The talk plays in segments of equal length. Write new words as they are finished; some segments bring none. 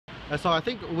And so I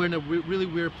think we're in a really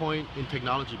weird point in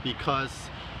technology because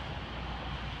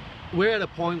we're at a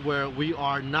point where we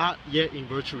are not yet in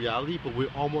virtual reality, but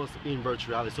we're almost in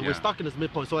virtual reality. So we're stuck in this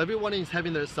midpoint. So everyone is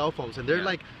having their cell phones, and they're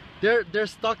like, they're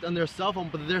stuck on their cell phone,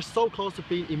 but they're so close to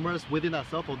being immersed within that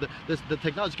cell phone. The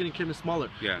technology is getting smaller.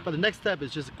 But the next step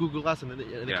is just Google Glass and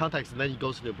then the contacts, and then it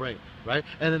goes to the brain, right?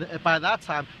 And then by that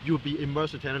time, you would be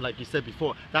immersed with it, like you said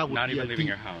before. That would not be even leaving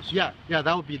your house. Yeah,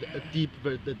 that would be a deep.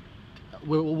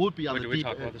 We would be on the deep. Did we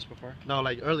talk about this before? No,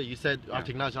 like earlier you said our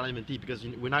technology is not even deep because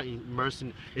we're not immersed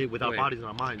in it with our bodies and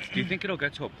our minds. Do you think it'll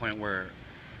get to a point where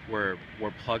we're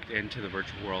plugged into the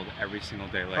virtual world every single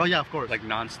day? Like, oh yeah, of course. Like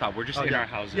non-stop. We're just in our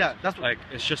houses. Yeah, that's like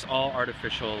it's just all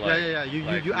artificial. Like,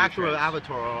 You act through an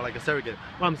avatar or like a surrogate.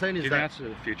 What I'm saying is do you think that's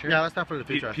the future? Yeah, that's definitely the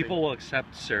future. People will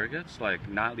accept surrogates, like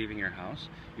not leaving your house,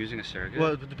 using a surrogate.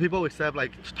 Well, the people accept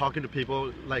like talking to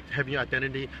people, like having your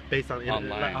identity based on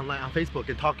online on Facebook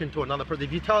and talking to another person.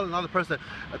 If you tell another person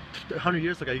 100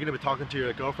 years ago you're gonna be talking to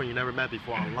your girlfriend you never met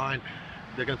before online,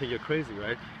 they're gonna think you're crazy,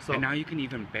 right? So and now you can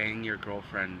even bang your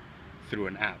girlfriend through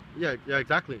an app. Yeah,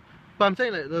 exactly. But I'm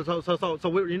saying that so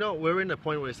we're in a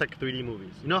point where it's like 3D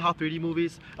movies. You know how 3D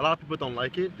movies, a lot of people don't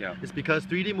like it. Yeah. It's because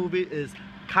 3D movie is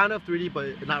kind of 3D,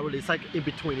 but not really. It's like in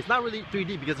between. It's not really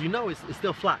 3D because it's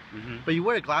still flat. But you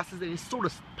wear glasses and it sort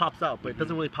of pops out, but it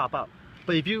doesn't really pop out.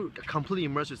 But if you completely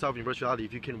immerse yourself in virtual reality,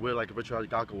 if you can wear like a virtual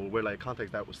reality goggle or wear like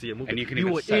contacts that will see a movie, and you can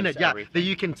in it, then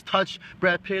you can touch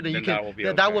Brad Pitt, and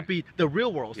that will be the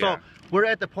real world. So we're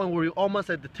at the point where we're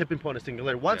almost at the tipping point of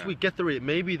singularity. Once we get through it,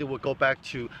 maybe they will go back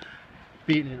to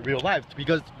being in real life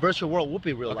because virtual world will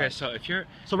be real life. Okay, so if you're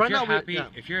happy,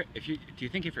 do you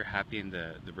think if you're happy in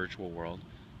the virtual world,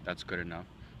 that's good enough?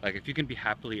 Like if you can be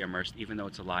happily immersed, even though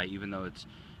it's a lie, even though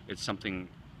it's something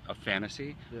a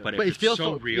fantasy, but if it feels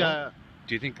so real.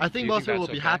 Do you think? I think most people will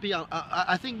be happy.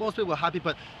 I think most people are happy,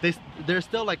 but there's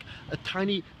still like a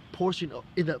tiny portion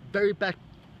in the very back,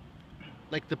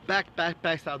 like the back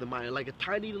side of the mind, like a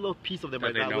tiny little piece of the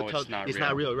mind that will tell it's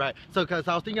not real, right? So, because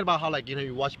I was thinking about how like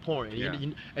you watch porn,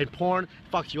 and porn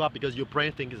fucks you up because your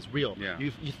brain thinks it's real.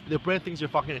 The brain thinks you're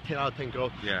fucking a 10 out of 10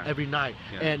 girl every night,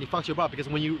 and it fucks you up because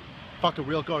when you fuck a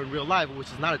real girl in real life, which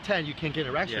is not a 10, you can't get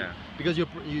erection because you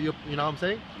know what I'm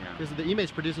saying? Because the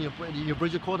image producing your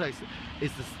visual cortex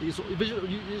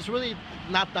it's really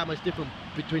not that much different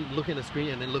between looking at the screen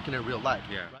and then looking at real life.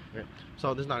 Right?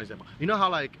 So this is not an example. You know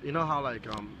how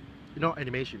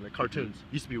animation, like cartoons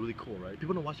used to be really cool, right?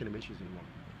 People don't watch animations anymore.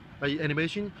 Like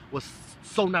animation was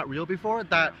so not real before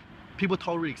that people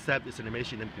totally accept it's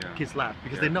animation and kids laugh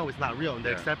because they know it's not real and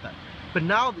they accept that. But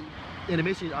now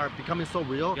animations are becoming so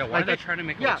real. Yeah, why are they trying to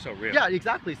make it look so real? Yeah,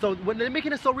 exactly. So when they're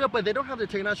making it so real, but they don't have the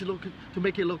technology to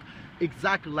make it look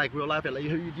exactly like real life. Like,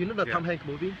 you know the Tom Hanks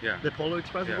movie, the Polar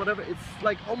Express or whatever? It's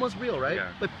like almost real, right?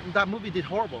 But that movie did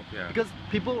horrible because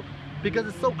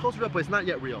it's so close to real, but it's not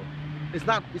yet real. It's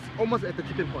almost at the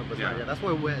tipping point, but it's not yet. That's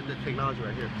why we're at the technology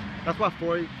right here. That's why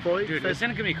Freud Dude,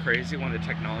 isn't it gonna be crazy when the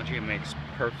technology makes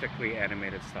perfectly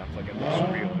animated stuff, like it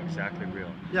looks real, exactly real?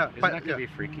 Yeah. Isn't that gonna be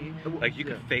freaky? Like you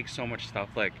could fake so much stuff,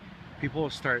 like people will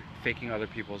start faking other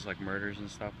people's like murders and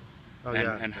stuff.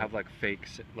 And have like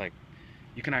fakes, like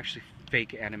you can actually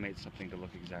fake animate something to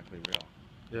look exactly real.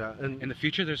 Yeah, and in the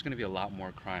future there's gonna be a lot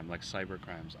more crime, like cyber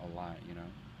crimes, a lot, you know?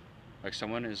 Like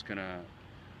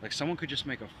someone could just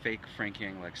make a fake Frankie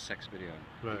Yang like sex video.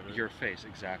 Right. Your face,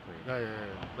 exactly. Yeah.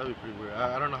 That'd be pretty weird.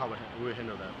 I don't know how we would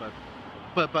handle that,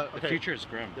 but okay. The future is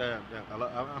grim. Yeah.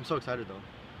 I'm so excited though.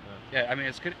 Yeah, I mean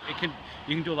it's good. You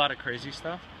can do a lot of crazy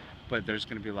stuff, but there's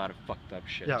gonna be a lot of fucked up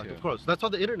shit too. Yeah, of course. That's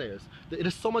what the internet is. It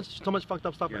is so much fucked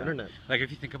up stuff on the internet. Like if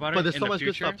you think about it, but there's so much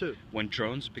future, good stuff too. When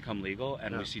drones become legal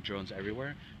and we see drones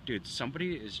everywhere, dude,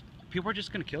 people are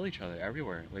just gonna kill each other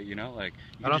everywhere. Like, you know, like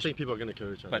I don't think people are gonna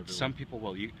kill each other. But some people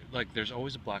will. There's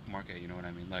always a black market. You know what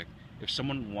I mean? Like, if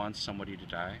someone wants somebody to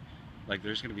die, like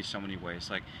there's gonna be so many ways.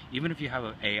 Like, even if you have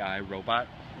an AI robot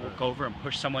go over and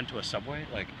push someone to a subway,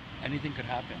 like anything could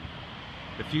happen.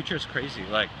 The future is crazy.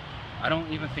 Like, I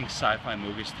don't even think sci-fi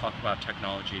movies talk about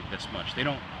technology this much. They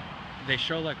don't. They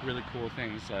show like really cool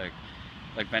things, like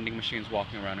vending machines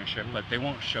walking around and shit, but they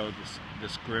won't show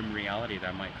this grim reality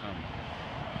that might come.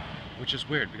 Which is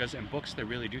weird because in books they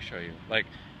really do show you. Like,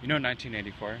 you know,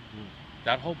 1984,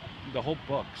 the whole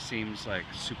book seems like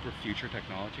super future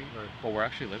technology, but we're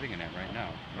actually living in it right now.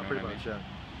 You know pretty what much, I mean?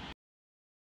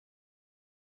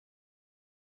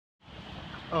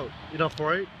 Oh, you know,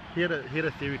 Freud, he had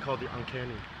a theory called the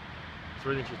uncanny. It's a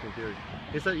really interesting theory.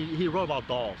 He said he wrote about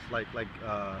dolls, like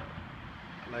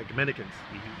mannequins.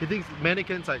 He thinks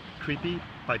mannequins are creepy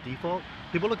by default.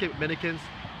 People look at mannequins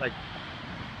like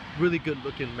really good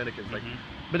looking mannequins, like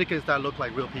mannequins that look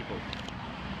like real people.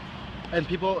 and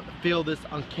people feel this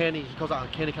uncanny, he calls it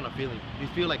uncanny kind of feeling. You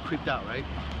feel like creeped out, right?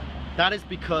 That is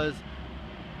because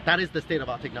that is the state of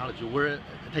our technology. Where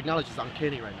technology is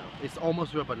uncanny right now. It's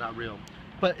almost real but not real.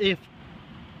 But if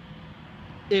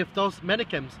those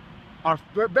mannequins are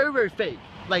very, very fake,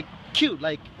 like cute,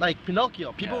 like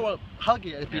Pinocchio, people will hug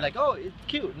it and be like, oh, it's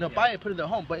cute, buy it, put it in their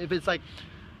home. But if it's like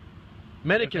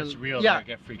mannequin, it's real, they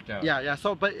get freaked out. Yeah.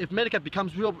 So, but if mannequin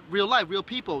becomes real life, real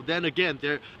people, then again,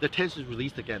 their tension is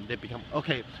released again. They become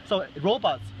okay. So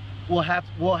robots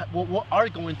are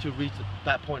going to reach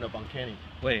that point of uncanny.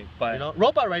 Wait, but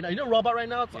robot right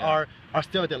now are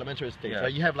still at the elementary stage,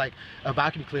 right? You have like a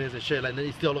vacuum cleaners and shit, and then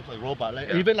it still looks like robot. Like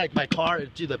even like my car, the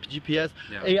GPS,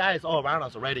 AI is all around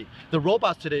us already. The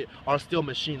robots today are still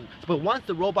machines, but once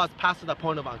the robots pass to that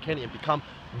point of uncanny and become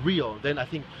real, then I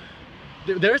think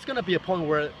there's gonna be a point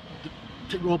where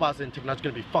robots and technology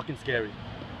are gonna be fucking scary.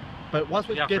 But once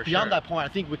we get beyond that point,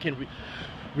 I think we can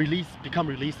become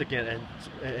released again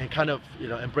and kind of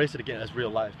embrace it again as real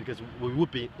life, because we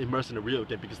would be immersed in the real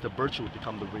again, because the virtual would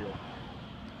become the real.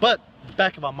 But the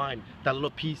back of our mind, that little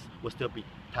piece will still be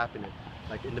tapping it,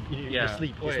 like in your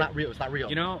sleep. It's not real. It's not real.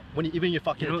 You know, when even you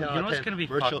fucking what's gonna be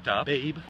virtual fucked up, babe.